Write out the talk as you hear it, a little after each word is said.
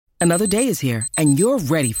Another day is here, and you're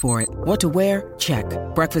ready for it. What to wear? Check.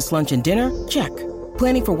 Breakfast, lunch, and dinner? Check.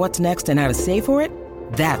 Planning for what's next and how to save for it?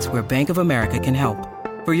 That's where Bank of America can help.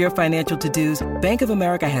 For your financial to-dos, Bank of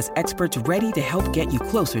America has experts ready to help get you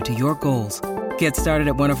closer to your goals. Get started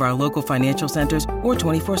at one of our local financial centers or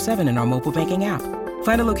 24/7 in our mobile banking app.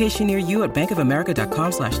 Find a location near you at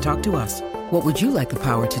bankofamerica.com/talktous. What would you like the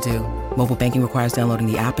power to do? Mobile banking requires downloading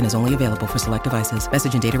the app and is only available for select devices.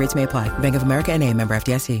 Message and data rates may apply. Bank of America N.A., member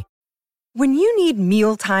FDIC. When you need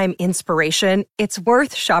mealtime inspiration, it's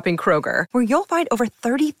worth shopping Kroger, where you'll find over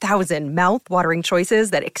 30,000 mouth-watering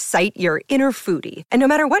choices that excite your inner foodie. And no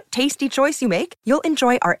matter what tasty choice you make, you'll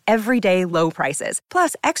enjoy our everyday low prices,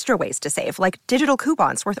 plus extra ways to save, like digital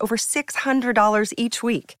coupons worth over $600 each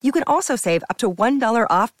week. You can also save up to $1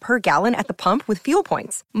 off per gallon at the pump with fuel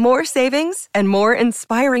points. More savings and more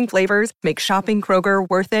inspiring flavors make shopping Kroger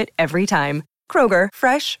worth it every time. Kroger,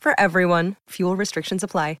 fresh for everyone. Fuel restrictions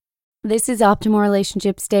apply. This is Optimal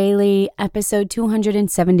Relationships Daily, episode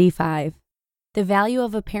 275. The Value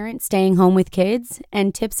of a Parent Staying Home with Kids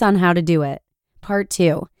and Tips on How to Do It, Part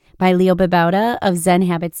 2, by Leo Babauta of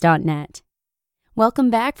ZenHabits.net. Welcome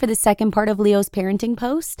back for the second part of Leo's parenting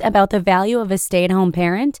post about the value of a stay-at-home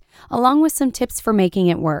parent, along with some tips for making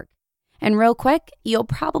it work. And real quick, you'll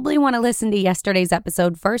probably want to listen to yesterday's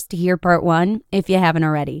episode first to hear part 1 if you haven't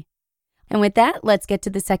already. And with that, let's get to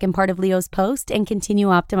the second part of Leo's post and continue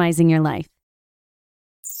optimizing your life.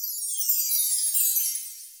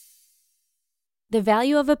 The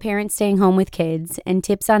Value of a Parent Staying Home with Kids and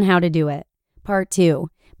Tips on How to Do It, Part 2,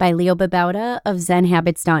 by Leo Babauta of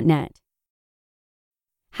ZenHabits.net.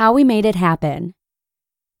 How we made it happen.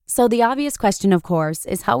 So the obvious question, of course,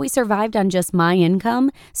 is how we survived on just my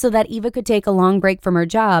income so that Eva could take a long break from her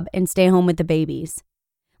job and stay home with the babies.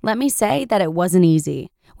 Let me say that it wasn't easy.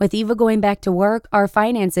 With Eva going back to work, our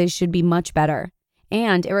finances should be much better,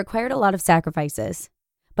 and it required a lot of sacrifices.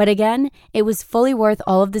 But again, it was fully worth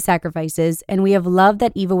all of the sacrifices, and we have loved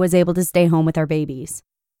that Eva was able to stay home with our babies.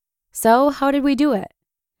 So how did we do it?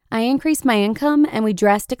 I increased my income, and we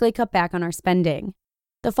drastically cut back on our spending.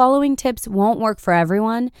 The following tips won't work for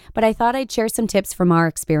everyone, but I thought I'd share some tips from our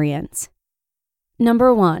experience.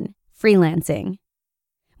 Number 1, freelancing.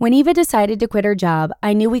 When Eva decided to quit her job,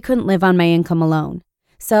 I knew we couldn't live on my income alone.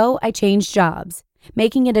 So I changed jobs,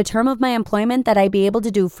 making it a term of my employment that I'd be able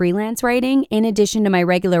to do freelance writing in addition to my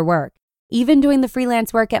regular work, even doing the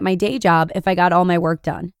freelance work at my day job if I got all my work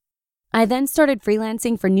done. I then started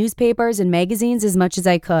freelancing for newspapers and magazines as much as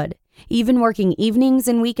I could, even working evenings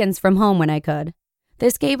and weekends from home when I could.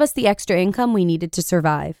 This gave us the extra income we needed to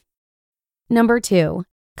survive. Number 2,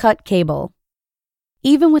 cut cable.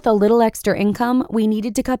 Even with a little extra income, we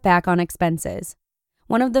needed to cut back on expenses.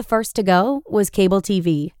 One of the first to go was cable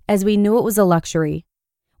TV, as we knew it was a luxury.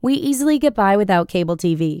 We easily get by without cable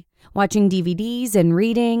TV, watching DVDs and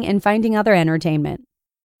reading and finding other entertainment.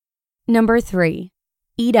 Number 3,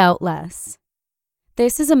 eat out less.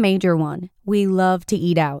 This is a major one. We love to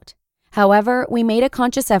eat out. However, we made a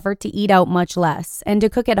conscious effort to eat out much less and to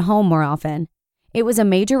cook at home more often. It was a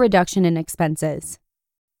major reduction in expenses.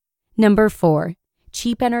 Number 4,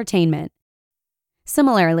 cheap entertainment.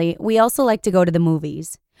 Similarly, we also like to go to the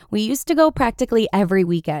movies. We used to go practically every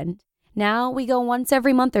weekend. Now we go once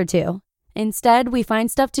every month or two. Instead, we find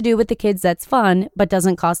stuff to do with the kids that's fun, but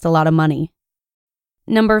doesn't cost a lot of money.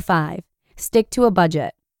 Number 5, stick to a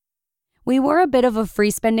budget. We were a bit of a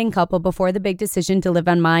free spending couple before the big decision to live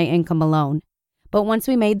on my income alone. But once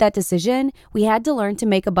we made that decision, we had to learn to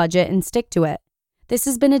make a budget and stick to it. This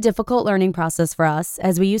has been a difficult learning process for us,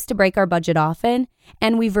 as we used to break our budget often,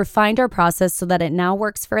 and we've refined our process so that it now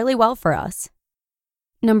works fairly well for us.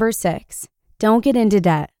 Number 6, don't get into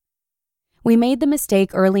debt. We made the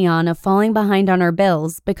mistake early on of falling behind on our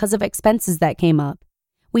bills because of expenses that came up.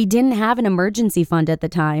 We didn't have an emergency fund at the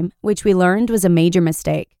time, which we learned was a major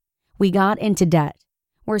mistake. We got into debt.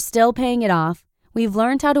 We're still paying it off. We've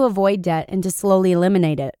learned how to avoid debt and to slowly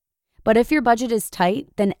eliminate it. But if your budget is tight,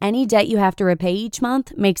 then any debt you have to repay each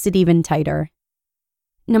month makes it even tighter.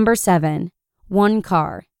 Number 7, one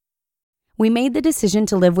car. We made the decision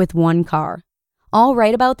to live with one car. I'll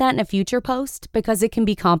write about that in a future post because it can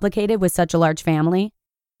be complicated with such a large family.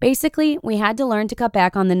 Basically, we had to learn to cut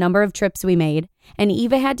back on the number of trips we made, and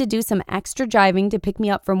Eva had to do some extra driving to pick me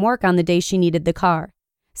up from work on the day she needed the car.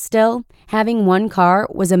 Still, having one car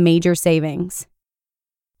was a major savings.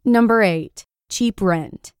 Number 8, cheap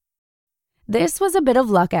rent. This was a bit of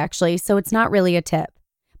luck actually, so it's not really a tip.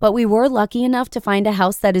 But we were lucky enough to find a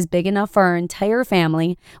house that is big enough for our entire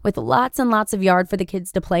family, with lots and lots of yard for the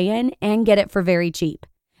kids to play in, and get it for very cheap.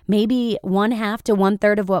 Maybe 1/2 to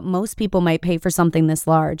 1/3 of what most people might pay for something this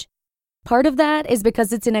large. Part of that is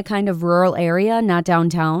because it's in a kind of rural area, not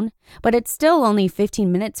downtown, but it's still only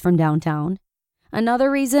 15 minutes from downtown.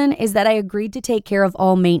 Another reason is that I agreed to take care of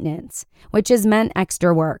all maintenance, which has meant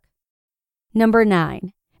extra work. Number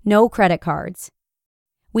 9, no credit cards.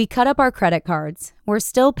 We cut up our credit cards. We're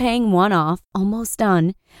still paying one off, almost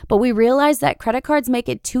done, but we realize that credit cards make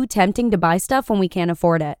it too tempting to buy stuff when we can't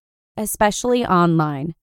afford it, especially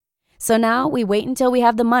online. So now we wait until we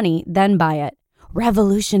have the money, then buy it.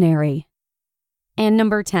 Revolutionary. And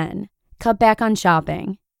number 10, cut back on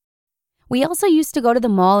shopping. We also used to go to the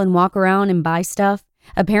mall and walk around and buy stuff.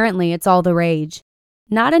 Apparently, it's all the rage.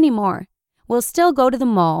 Not anymore. We'll still go to the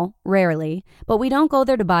mall, rarely, but we don't go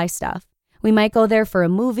there to buy stuff. We might go there for a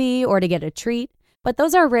movie or to get a treat, but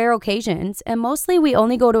those are rare occasions, and mostly we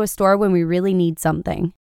only go to a store when we really need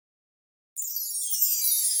something.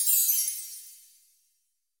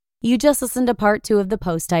 You just listened to part 2 of the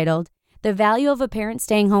post titled, The Value of a Parent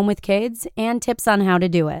Staying Home with Kids and Tips on How to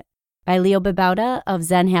Do It, by Leo Babauta of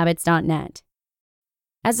ZenHabits.net.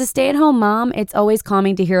 As a stay-at-home mom, it's always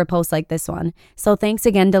calming to hear a post like this one, so thanks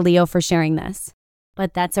again to Leo for sharing this.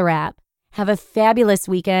 But that's a wrap. Have a fabulous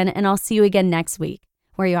weekend, and I'll see you again next week,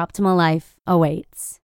 where your optimal life awaits.